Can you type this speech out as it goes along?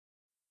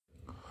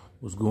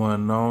What's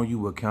going on? You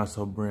with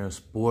Council Brand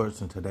Sports,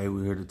 and today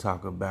we're here to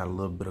talk about a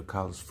little bit of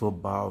college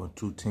football and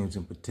two teams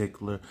in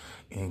particular,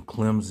 in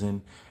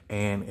Clemson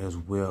and as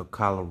well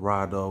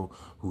Colorado,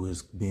 who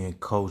is being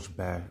coached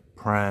by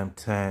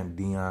primetime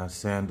Deion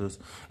Sanders.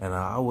 And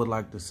I would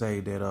like to say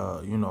that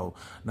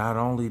not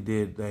only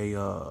did they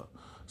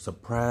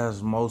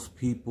surprise most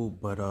people,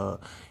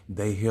 but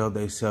they held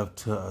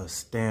themselves to a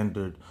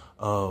standard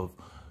of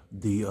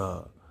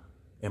the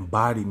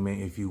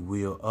embodiment, if you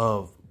will,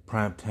 of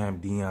primetime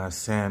Deion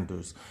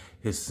Sanders.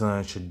 His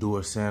son,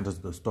 Shadeur Sanders,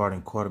 the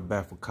starting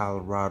quarterback for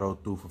Colorado,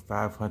 threw for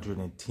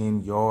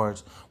 510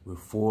 yards with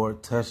 4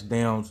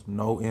 touchdowns,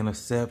 no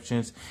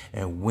interceptions,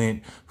 and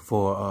went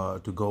for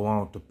to go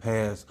on to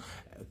pass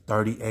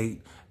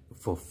 38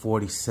 for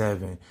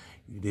 47.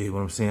 You dig what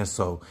I'm saying?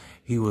 So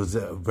he was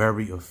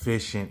very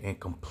efficient in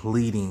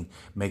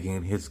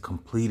making his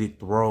completed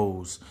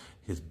throws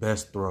his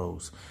best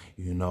throws.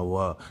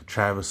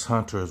 Travis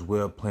Hunter as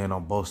well, playing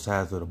on both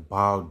sides of the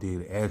ball,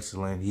 did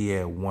excellent. He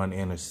had 1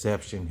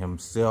 interception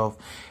himself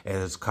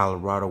as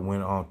Colorado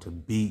went on to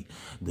beat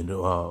the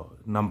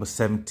number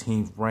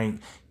 17th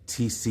ranked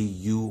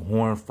TCU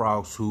Horned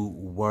Frogs, who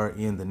were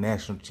in the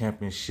national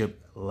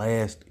championship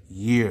last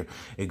year.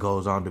 It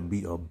goes on to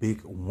be a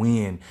big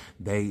win.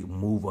 They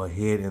move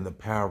ahead in the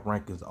power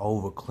rankings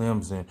over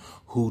Clemson,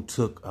 who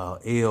took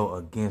L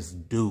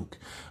against Duke.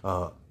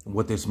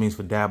 What this means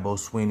for Dabo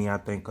Swiney, I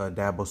think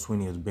Dabo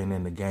Swiney has been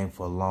in the game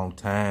for a long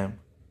time.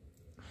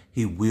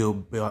 He will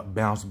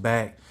bounce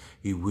back.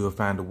 He will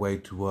find a way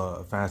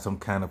to find some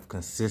kind of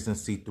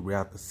consistency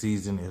throughout the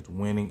season as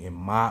winning, in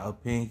my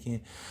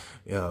opinion.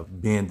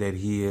 Being that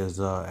he has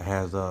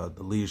the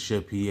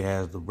leadership, he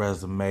has the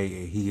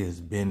resume, he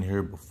has been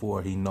here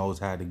before, he knows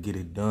how to get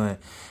it done.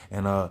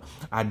 And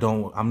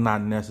I'm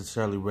not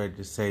necessarily ready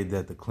to say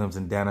that the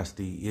Clemson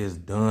Dynasty is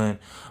done,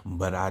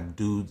 but I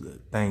do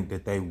think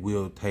that they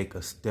will take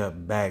a step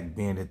back,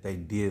 being that they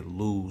did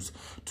lose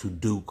to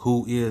Duke,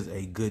 who is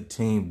a good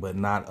team, but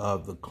not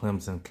of the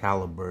Clemson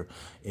caliber,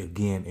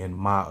 again, in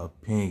my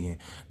opinion.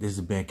 This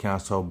has been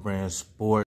Council Brand Sports.